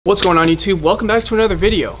What's going on YouTube? Welcome back to another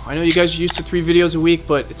video. I know you guys are used to 3 videos a week,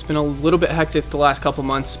 but it's been a little bit hectic the last couple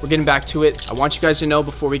months. We're getting back to it. I want you guys to know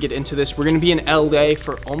before we get into this, we're gonna be in LA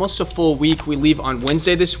for almost a full week. We leave on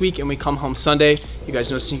Wednesday this week and we come home Sunday. You guys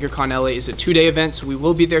know SneakerCon LA is a 2-day event, so we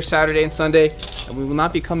will be there Saturday and Sunday, and we will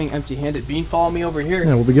not be coming empty-handed. Bean, follow me over here.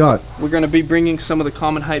 Yeah, what we got? We're gonna be bringing some of the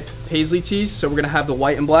CommonHype paisley tees. So we're gonna have the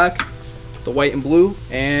white and black, the white and blue,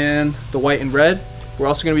 and the white and red. We're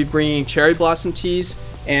also gonna be bringing cherry blossom tees.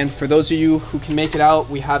 And for those of you who can make it out,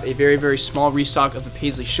 we have a very, very small restock of the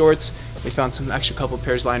paisley shorts. We found some extra couple of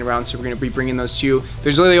pairs lying around, so we're gonna be bringing those to you.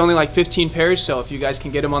 There's literally only like 15 pairs, so if you guys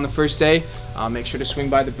can get them on the first day, make sure to swing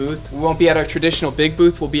by the booth. We won't be at our traditional big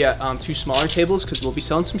booth. We'll be at 2 smaller tables because we'll be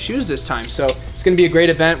selling some shoes this time. So it's gonna be a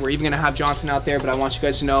great event. We're even gonna have Johnson out there, but I want you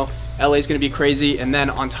guys to know LA is gonna be crazy. And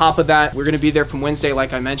then on top of that, we're gonna be there from Wednesday,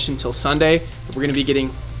 like I mentioned, till Sunday. We're gonna be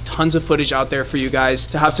getting tons of footage out there for you guys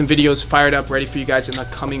to have some videos fired up ready for you guys in the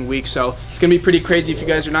coming week. So it's gonna be pretty crazy. If you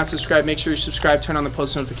guys are not subscribed, make sure you subscribe, turn on the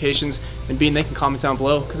post notifications, and Bean, they can comment down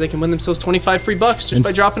below because they can win themselves 25 free bucks just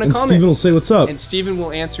by dropping a comment. Steven will say what's up. And Steven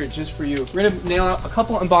will answer it just for you. We're gonna nail out a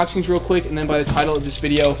couple unboxings real quick, and then by the title of this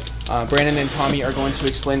video, Brandon and Tommy are going to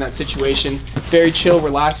explain that situation. Very chill,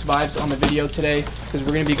 relaxed vibes on the video today because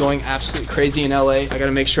we're gonna be going absolutely crazy in LA. I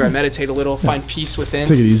gotta make sure I meditate a little, find peace within.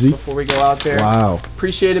 Take it easy before we go out there. Wow.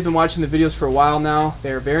 Appreciate it. Been watching the videos for a while now.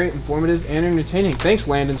 They're very informative and entertaining. Thanks,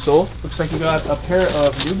 Landon Soul. Looks like you got a pair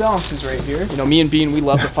of New Balances right here. You know, me and Bean, we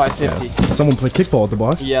love the 550. Yeah. Someone played kickball at the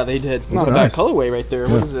box. Yeah, they did. Not a bad colorway right there.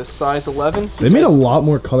 Yeah. What is this, size 11? They made a lot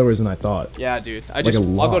more colorways than I thought. Yeah, dude. I'll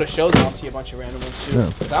go to shows and I'll see a bunch of random ones too. Yeah.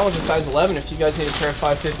 That one's a size 11. If you guys need a pair of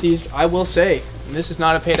 550s, I will say, and this is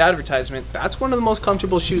not a paid advertisement, that's one of the most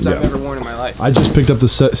comfortable shoes I've ever worn in my life. I just picked up the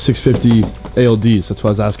 650 ALDs. That's why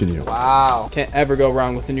I was asking you. Wow. Can't ever go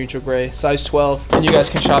wrong with the neutral gray. Size 12. And you guys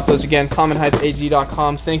can shop those again.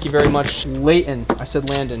 CommonHypeAZ.com. Thank you very much, Leighton. I said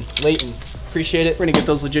Landon. Leighton. Appreciate it. We're gonna get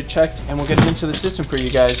those legit checked and we'll get it into the system for you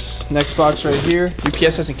guys. Next box right here.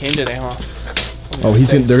 UPS hasn't came today, huh? Oh,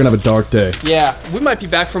 they're gonna have a dark day. Yeah, we might be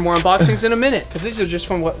back for more unboxings in a minute because these are just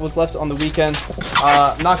from what was left on the weekend.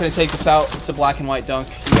 I'm not gonna take this out. It's a black and white dunk.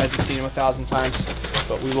 You guys have seen them 1,000 times,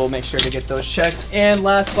 but we will make sure to get those checked. And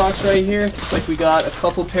last box right here, looks like we got a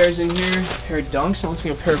couple pairs in here. A pair of dunks, and looks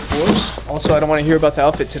like a pair of 4s. Also, I don't want to hear about the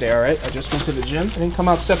outfit today, all right? I just went to the gym. I didn't come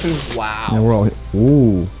out stepping. Wow. Yeah, we're all.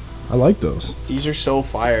 Ooh, I like those. These are so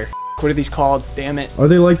fire. What are these called? Damn it. Are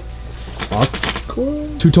they like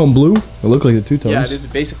two-tone blue? They look like the two-tones. Yeah, it is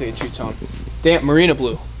basically a two-tone. Damn, Marina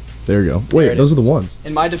blue. There you go. Wait, those are the ones.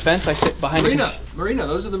 In my defense, I sit behind Marina,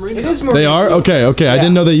 those are the Marina. It is Marina. They are? Okay, okay. Yeah. I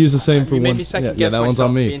didn't know they use the same for one. Made me second guess that one's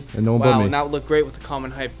on me. And no one but me. And that would look great with the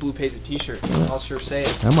CommonHype blue paisley t-shirt. I'll sure say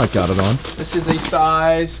it. I might got it on. This is a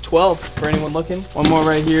size 12 for anyone looking. One more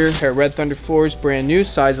right here. Pair of Red Thunder 4s, brand new,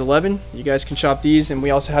 size 11. You guys can shop these, and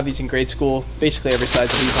we also have these in grade school. Basically every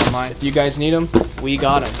size of these online. If you guys need them, we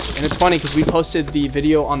got them. And it's funny because we posted the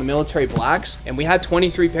video on the military blacks, and we had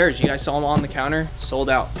 23 pairs. You guys saw them on the counter, sold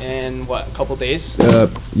out in what, a couple days?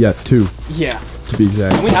 Yeah, 2. Yeah. To be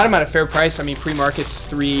exact. And we had them at a fair price. I mean, pre-market's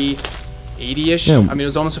 $380-ish. Yeah. I mean, it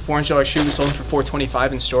was almost a $400 shoe. We sold them for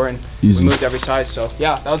 $425 in store, and we moved every size. So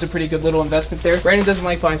yeah, that was a pretty good little investment there. Brandon doesn't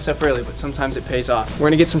like buying stuff early, but sometimes it pays off. We're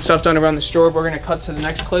gonna get some stuff done around the store. We're gonna cut to the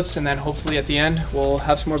next clips, and then hopefully at the end, we'll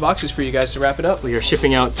have some more boxes for you guys to wrap it up. We are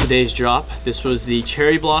shipping out today's drop. This was the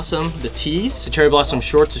Cherry Blossom, the tees, the Cherry Blossom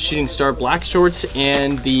shorts, the Shooting Star black shorts,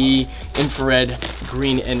 and the infrared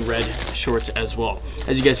green and red shorts as well.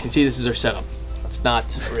 As you guys can see, this is our setup. It's not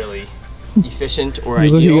really efficient or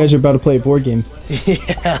ideal. Look, you guys are about to play a board game. Yeah,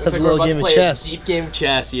 it's like a little game of chess. Deep game of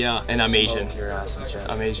chess, yeah. And I'm Asian. Your ass in chess.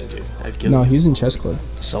 I'm Asian, dude. No, he was in chess club.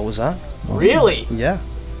 So was I. Really? Yeah.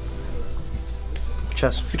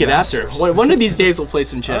 Chess. Let's get after it. One of these days we'll play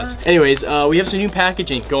some chess. Right. Anyways, we have some new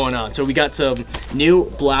packaging going on. So we got some new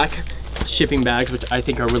black shipping bags, which I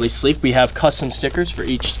think are really sleek. We have custom stickers for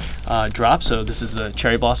each drop. So this is the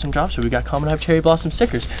Cherry Blossom drop. So we got CommonHype Cherry Blossom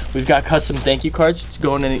stickers. We've got custom thank you cards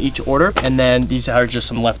going in each order. And then these are just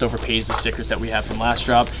some leftover paisley stickers that we have from last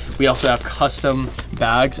drop. We also have custom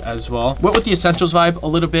bags as well. Went with the essentials vibe a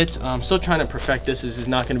little bit. I'm still trying to perfect this. This is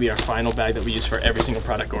not going to be our final bag that we use for every single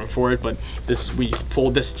product going forward, but we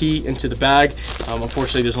fold this tee into the bag.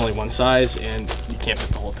 Unfortunately, there's only one size and you can't put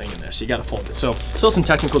the whole thing in there, so you got to fold it. So still some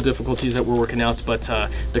technical difficulties that that we're working out, but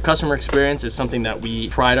the customer experience is something that we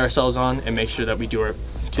pride ourselves on and make sure that we do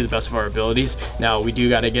to the best of our abilities. Now we do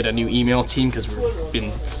got to get a new email team because we've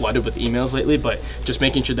been flooded with emails lately, but just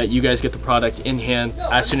making sure that you guys get the product in hand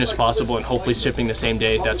as soon as possible and hopefully shipping the same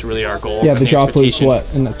day. That's really our goal. Yeah, the drop was what,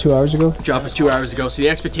 in 2 hours ago? Drop was 2 hours ago. So the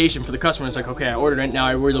expectation for the customer is like, okay, I ordered it, now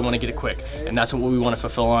I really want to get it quick. And that's what we want to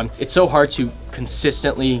fulfill on. It's so hard to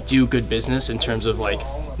consistently do good business in terms of like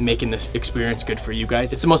making this experience good for you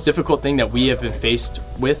guys. It's the most difficult thing that we have been faced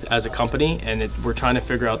with as a company, and we're trying to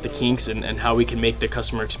figure out the kinks and how we can make the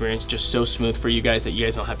customer experience just so smooth for you guys that you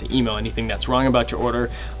guys don't have to email anything that's wrong about your order,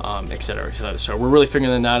 et cetera, et cetera. So we're really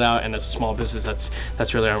figuring that out, and as a small business,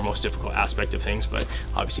 that's really our most difficult aspect of things, but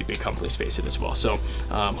obviously big companies face it as well. So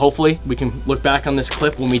hopefully we can look back on this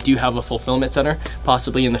clip when we do have a fulfillment center,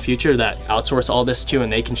 possibly in the future, that outsource all this to,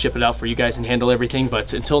 and they can ship it out for you guys and handle everything.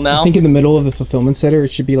 But until now, I think in the middle of the fulfillment center,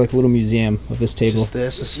 it should be like a little museum of this table. Just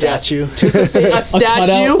this, a statue. Yeah. Just a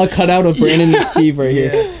statue. A cutout of Brandon and Steve right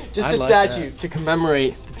here. Just a statue to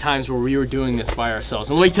commemorate the times where we were doing this by ourselves.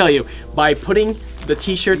 And let me tell you, by putting the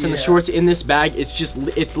t-shirts and the shorts in this bag,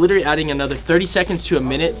 it's literally adding another 30 seconds to a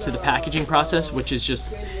minute to the packaging process, which is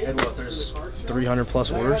just... And what, there's 300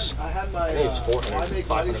 plus orders? I think it's 400,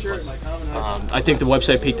 500 plus. I think the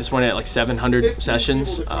website peaked this morning at like 700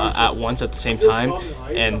 sessions at once at the same time,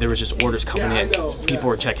 and there was just orders coming in. People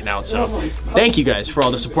were checking out, so thank you guys for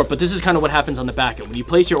all the support. But this is kind of what happens on the back end. When you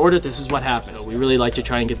place your order, this is what happens. We really like to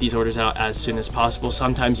try and get these orders out as soon as possible.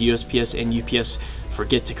 Sometimes USPS and UPS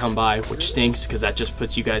forget to come by, which stinks because that just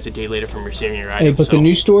puts you guys a day later from receiving your item. Hey, but the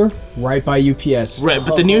new store, right by UPS. Right,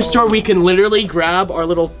 but the new store, we can literally grab our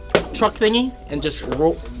little truck thingy and just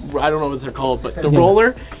roll, I don't know what they're called, but the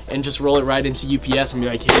roller, and just roll it right into UPS and be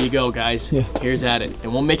like, here you go, guys. Here's at it.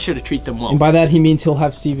 And we'll make sure to treat them well. And by that, he means he'll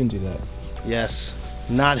have Steven do that. Yes,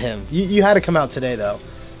 not him. You had to come out today, though,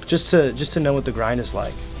 just to know what the grind is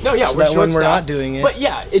like. No, yeah, so that when we're not doing it. But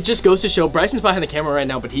yeah, it just goes to show, Bryson's behind the camera right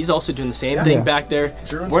now, but he's also doing the same thing back there.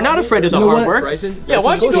 We're not afraid of the hard work. Bryson, yeah,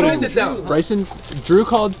 why don't you go sit down? Drew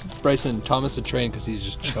called Bryson Thomas the train because he's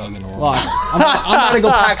just chugging along. I'm gonna go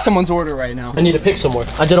pack someone's order right now. I need to pick somewhere.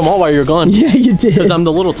 I did them all while you were gone. Yeah, you did. Because I'm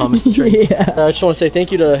the little Thomas the train. Yeah. I just want to say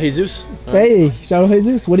thank you to Jesus. Hey, shout out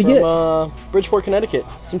Jesus. What'd he get? Bridgeport, Connecticut.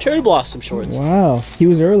 Some cherry blossom shorts. Wow, he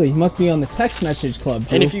was early. He must be on the text message club,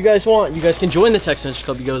 Drew. And if you guys want, you guys can join the text message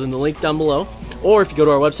club. You go in the link down below. Or if you go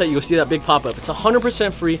to our website, you'll see that big pop-up. It's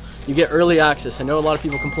 100% free. You get early access. I know a lot of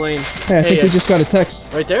people complain. Hey, I think we just got a text.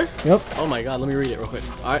 Right there? Yep. Oh my God, let me read it real quick.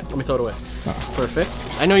 All right, let me throw it away. Perfect.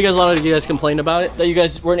 I know a lot of you guys complained about it, that you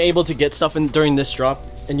guys weren't able to get stuff in during this drop.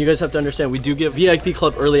 And you guys have to understand, we do give VIP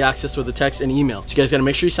Club early access with a text and email. So you guys gotta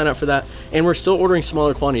make sure you sign up for that. And we're still ordering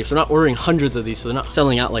smaller quantities. So we're not ordering hundreds of these, so they're not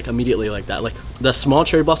selling out like immediately like that. Like the small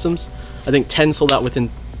cherry blossoms, I think 10 sold out within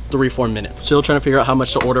 3-4 minutes. Still trying to figure out how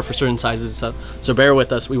much to order for certain sizes and stuff. So bear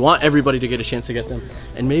with us. We want everybody to get a chance to get them.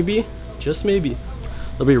 And maybe, just maybe,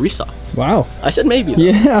 there'll be a restock. Wow. I said maybe though.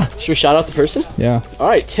 Yeah. Should we shout out the person? Yeah. All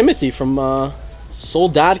right, Timothy from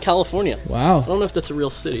Soledad, California. Wow. I don't know if that's a real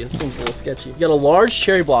city. It seems a little sketchy. You got a large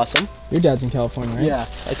cherry blossom. Your dad's in California, right? Yeah,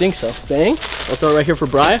 I think so. Bang. I'll throw it right here for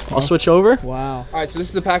Bri. I'll switch over. Wow. All right, so this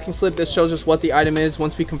is the packing slip. This shows us what the item is.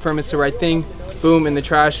 Once we confirm it's the right thing, boom, in the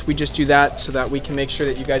trash. We just do that so that we can make sure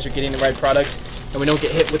that you guys are getting the right product and we don't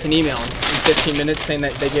get hit with an email in 15 minutes saying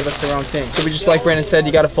that they gave us the wrong thing. So we just, like Brandon said,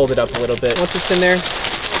 you got to fold it up a little bit. Once it's in there,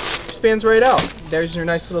 it expands right out. There's your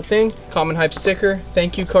nice little thing. CommonHype sticker,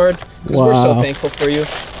 thank you card, because we're so thankful for you.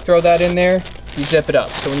 Throw that in there. You zip it up.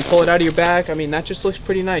 So when you pull it out of your bag, I mean, that just looks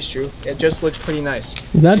pretty nice, Drew. It just looks pretty nice.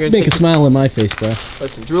 That'd make a smile on my face, bro.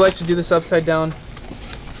 Listen, Drew likes to do this upside down.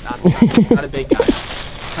 Not a big guy.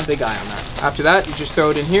 Not a big guy on that. After that, you just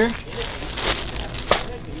throw it in here.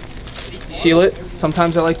 Seal it.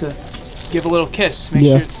 Sometimes I like to give a little kiss. Make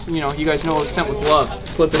sure it's, you know, you guys know it's sent with love.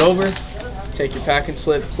 Flip it over. Take your packing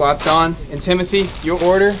slip, slapped on. And Timothy, your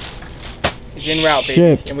order is en route, baby.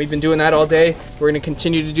 Shipped. And we've been doing that all day. We're gonna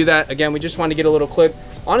continue to do that. Again, we just want to get a little clip.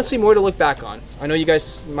 Honestly, more to look back on. I know you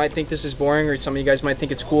guys might think this is boring, or some of you guys might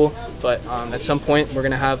think it's cool, but at some point, we're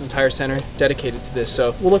gonna have an entire center dedicated to this.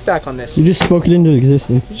 So we'll look back on this. You just spoke it into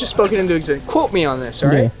existence. You just spoke it into existence. Quote me on this, all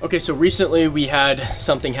right? Yeah. Okay, so recently we had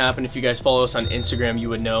something happen. If you guys follow us on Instagram, you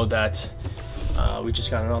would know that we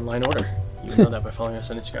just got an online order. You would know that by following us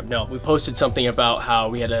on Instagram. No, we posted something about how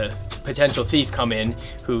we had a potential thief come in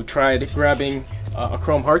who tried grabbing a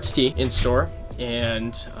Chrome Hearts tee in store,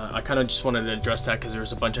 and I kind of just wanted to address that because there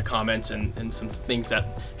was a bunch of comments and some things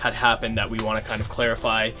that had happened that we want to kind of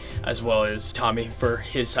clarify, as well as Tommy for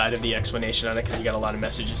his side of the explanation on it, because he got a lot of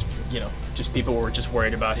messages, you know, just people were just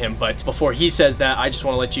worried about him. But before he says that, I just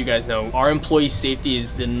want to let you guys know our employee safety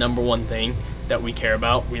is the #1 thing that we care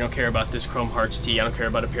about. We don't care about this Chrome Hearts tee. I don't care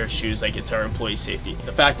about a pair of shoes. Like, it's our employee safety.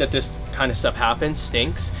 The fact that this kind of stuff happens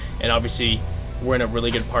stinks, and obviously we're in a really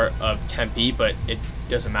good part of Tempe, but it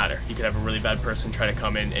doesn't matter. You could have a really bad person try to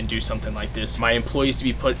come in and do something like this. My employees to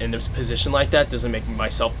be put in this position like that doesn't make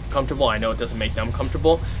myself comfortable. I know it doesn't make them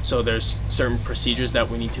comfortable. So there's certain procedures that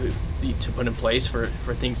we need to put in place for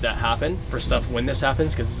things that happen, for stuff when this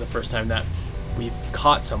happens, because it's the first time that we've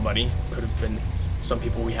caught somebody. Could have been some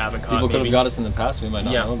people we haven't caught. People could maybe have got us in the past. We might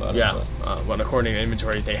not know about it. But according to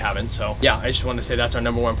inventory, they haven't. So yeah, I just want to say that's our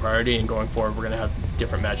 #1 priority, and going forward, we're gonna have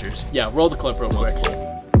different measures. Yeah, roll the clip real quick.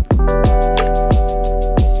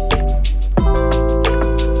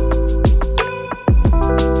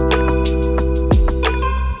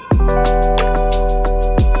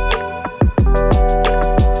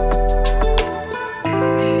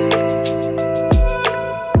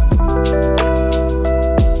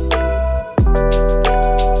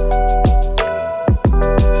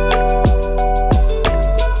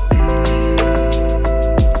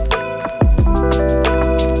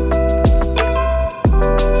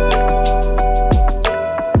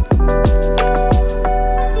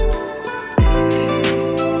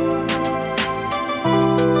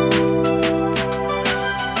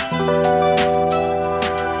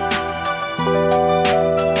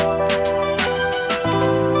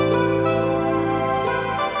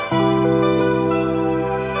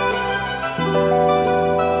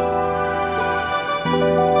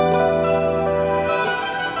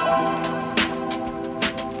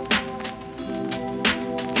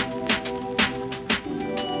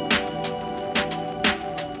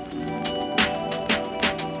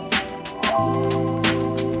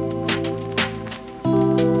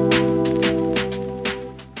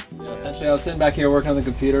 I was sitting back here working on the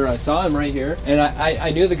computer. I saw him right here, and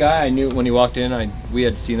I knew the guy. I knew when he walked in. We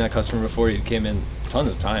had seen that customer before. He came in tons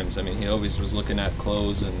of times. I mean, he always was looking at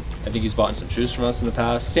clothes, and I think he's bought some shoes from us in the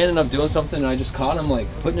past. Standing up doing something, and I just caught him like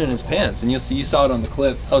putting it in his pants, and you saw it on the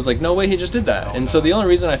clip. I was like, no way, he just did that. And so the only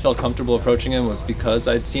reason I felt comfortable approaching him was because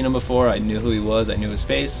I'd seen him before. I knew who he was. I knew his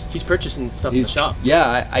face. He's purchasing stuff in the shop.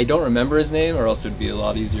 Yeah, I don't remember his name, or else it'd be a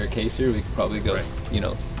lot easier case here. We could probably go, you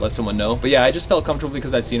know, let someone know. But yeah, I just felt comfortable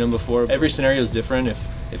because I'd seen him before. Every scenario is different.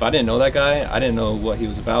 If I didn't know that guy, I didn't know what he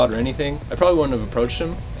was about or anything, I probably wouldn't have approached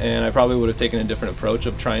him, and I probably would have taken a different approach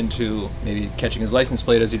of trying to maybe catching his license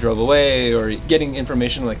plate as he drove away or getting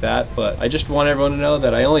information like that. But I just want everyone to know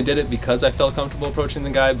that I only did it because I felt comfortable approaching the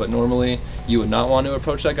guy, but normally you would not want to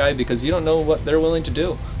approach that guy because you don't know what they're willing to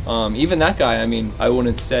do. Even that guy, I mean, I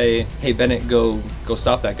wouldn't say, hey Bennett, go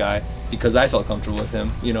stop that guy, because I felt comfortable with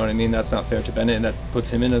him. You know what I mean? That's not fair to Bennett, and that puts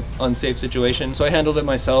him in an unsafe situation. So I handled it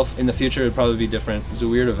myself. In the future, it'd probably be different. It was a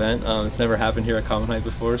weird event. It's never happened here at CommonHype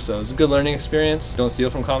before, so it's a good learning experience. Don't steal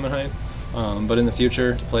from CommonHype. But in the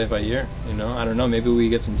future, to play it by ear, you know? I don't know, maybe we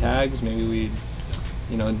get some tags, maybe we,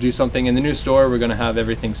 you know, do something. In the new store, we're gonna have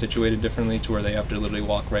everything situated differently to where they have to literally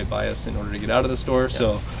walk right by us in order to get out of the store. Yeah.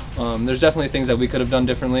 So there's definitely things that we could have done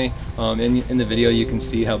differently. In the video, you can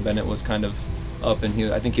see how Bennett was kind of up,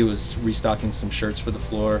 and I think he was restocking some shirts for the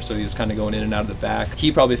floor, so he was kind of going in and out of the back.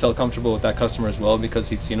 He probably felt comfortable with that customer as well because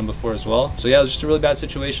he'd seen him before as well. So yeah, it was just a really bad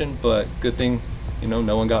situation, but good thing, you know,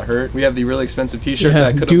 no one got hurt. We have the really expensive t-shirt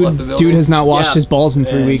that could have left the building. Dude has not washed his balls in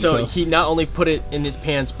 3 weeks. So he not only put it in his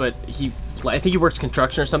pants, but I think he works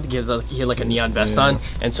construction or something. He had like a neon vest on,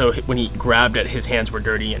 and so when he grabbed it, his hands were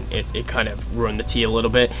dirty, and it kind of ruined the tee a little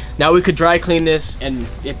bit. Now we could dry clean this and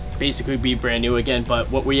it basically be brand new again,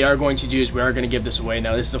 but what we are going to do is we are going to give this away.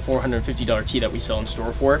 Now this is a $450 tee that we sell in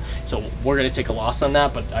store for, so we're going to take a loss on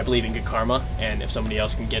that, but I believe in good karma, and if somebody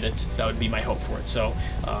else can get it, that would be my hope for it. So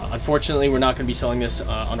unfortunately, we're not going to be selling this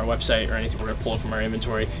on our website or anything. We're going to pull it from our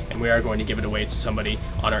inventory, and we are going to give it away to somebody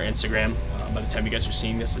on our Instagram. By the time you guys are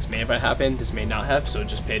seeing this, this may have happened, this may not have, so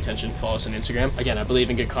just pay attention, follow us on Instagram. Again, I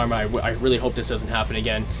believe in good karma. I really hope this doesn't happen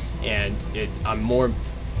again, and I'm more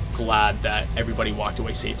glad that everybody walked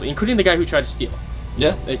away safely, including the guy who tried to steal.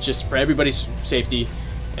 Yeah, it's just for everybody's safety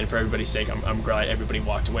and for everybody's sake, I'm glad everybody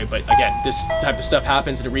walked away. But again, this type of stuff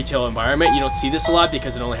happens in a retail environment. You don't see this a lot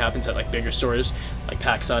because it only happens at like bigger stores like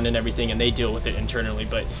PacSun and everything, and they deal with it internally.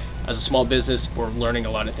 But as a small business, we're learning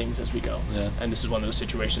a lot of things as we go. Yeah. And this is one of those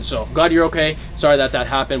situations. So glad you're okay. Sorry that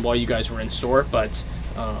happened while you guys were in store, but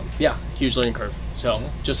yeah, huge learning curve. So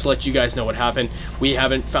just to let you guys know what happened. We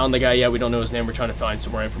haven't found the guy yet. We don't know his name. We're trying to find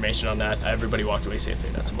some more information on that. Everybody walked away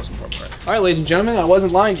safely. That's the most important part. All right, ladies and gentlemen, I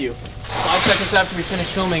wasn't lying to you. 5 seconds after we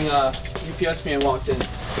finished filming, UPS man walked in.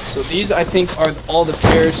 So these, I think, are all the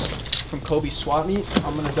pairs from Kobe's swap meet.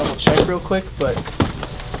 I'm gonna double check real quick, but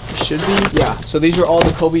it should be. Yeah, so these are all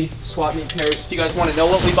the Kobe swap meet pairs. If you guys want to know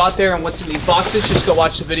what we bought there and what's in these boxes, just go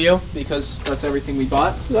watch the video because that's everything we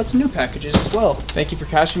bought. We got some new packages as well. Thank you for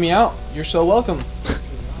cashing me out. You're so welcome.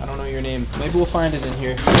 I don't know your name. Maybe we'll find it in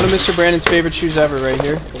here. One of Mr. Brandon's favorite shoes ever right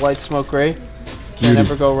here. The light smoke gray. Can't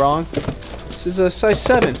ever go wrong. This is a size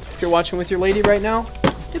 7. If you're watching with your lady right now,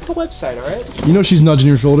 hit the website, all right? You know she's nudging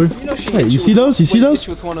your shoulder. You know she Hey, you see those? You see those? Hit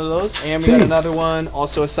you with one of those. And we got another one,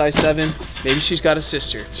 also a size 7. Maybe she's got a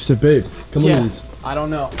sister. She said, babe, come look at these. I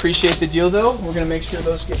don't know. Appreciate the deal though. We're gonna make sure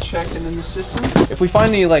those get checked and in the system. If we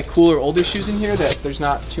find any like cooler older shoes in here that there's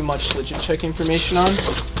not too much legit check information on,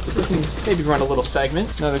 we can maybe run a little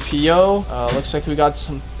segment. Another PO. Looks like we got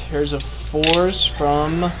some pairs of 4s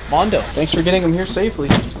from Mondo. Thanks for getting them here safely.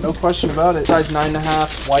 No question about it. Size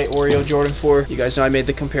 9.5, white Oreo Jordan 4. You guys know I made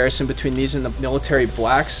the comparison between these and the military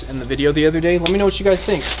blacks in the video the other day. Let me know what you guys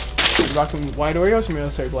think. You rocking white Oreos or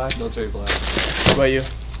military black? Military black. What about you?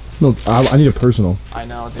 No, I need a personal. I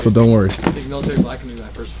know, dude. So don't worry. I think military black can be my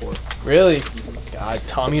first 4. Really? God,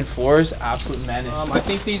 Tommy and 4s, absolute menace. I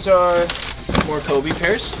think these are more Kobe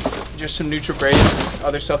pairs. Just some neutral grays,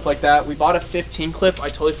 other stuff like that. We bought a 15 clip. I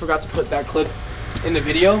totally forgot to put that clip in the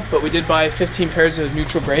video, but we did buy 15 pairs of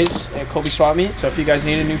neutral grays at Kobe swap meet. So if you guys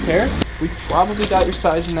need a new pair, we probably got your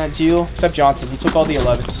size in that deal, except Johnson. He took all the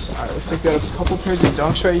 11s. All right, looks like we got a couple pairs of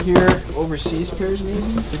Dunks right here. Overseas pairs maybe.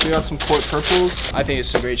 I think we got some court purples. I think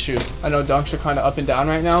it's a great shoe. I know Dunks are kind of up and down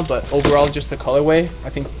right now, but overall just the colorway. I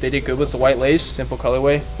think they did good with the white lace, simple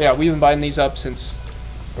colorway. But yeah, we've been buying these up since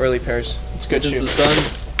early pairs. It's a good shoe. Since the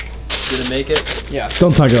Suns didn't make it. Yeah.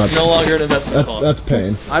 Don't talk about No longer an investment call. That's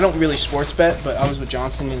pain. I don't really sports bet, but I was with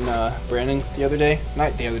Johnson and Brandon the other day.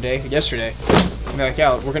 Not the other day, yesterday. And they're like,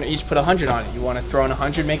 yeah, we're gonna each put 100 on it. You wanna throw in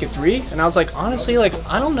 100, make it 3? And I was like, honestly, like,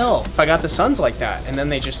 I don't know if I got the Suns like that. And then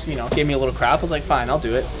they just, you know, gave me a little crap. I was like, fine, I'll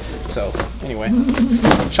do it. So anyway,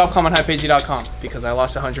 shop CommonHypeAZ.com because I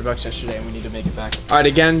lost $100 yesterday and we need to make it back. All right,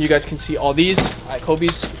 again, you guys can see all these at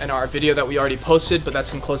Kobe's and our video that we already posted, but that's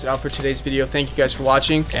gonna close it out for today's video. Thank you guys for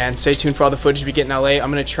watching and stay tuned for all the footage we get in LA. I'm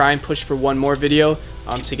gonna try and push for one more video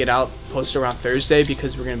to get out posted around Thursday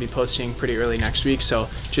because we're going to be posting pretty early next week. So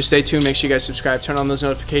just stay tuned, make sure you guys subscribe, turn on those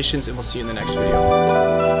notifications, and we'll see you in the next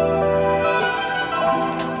video.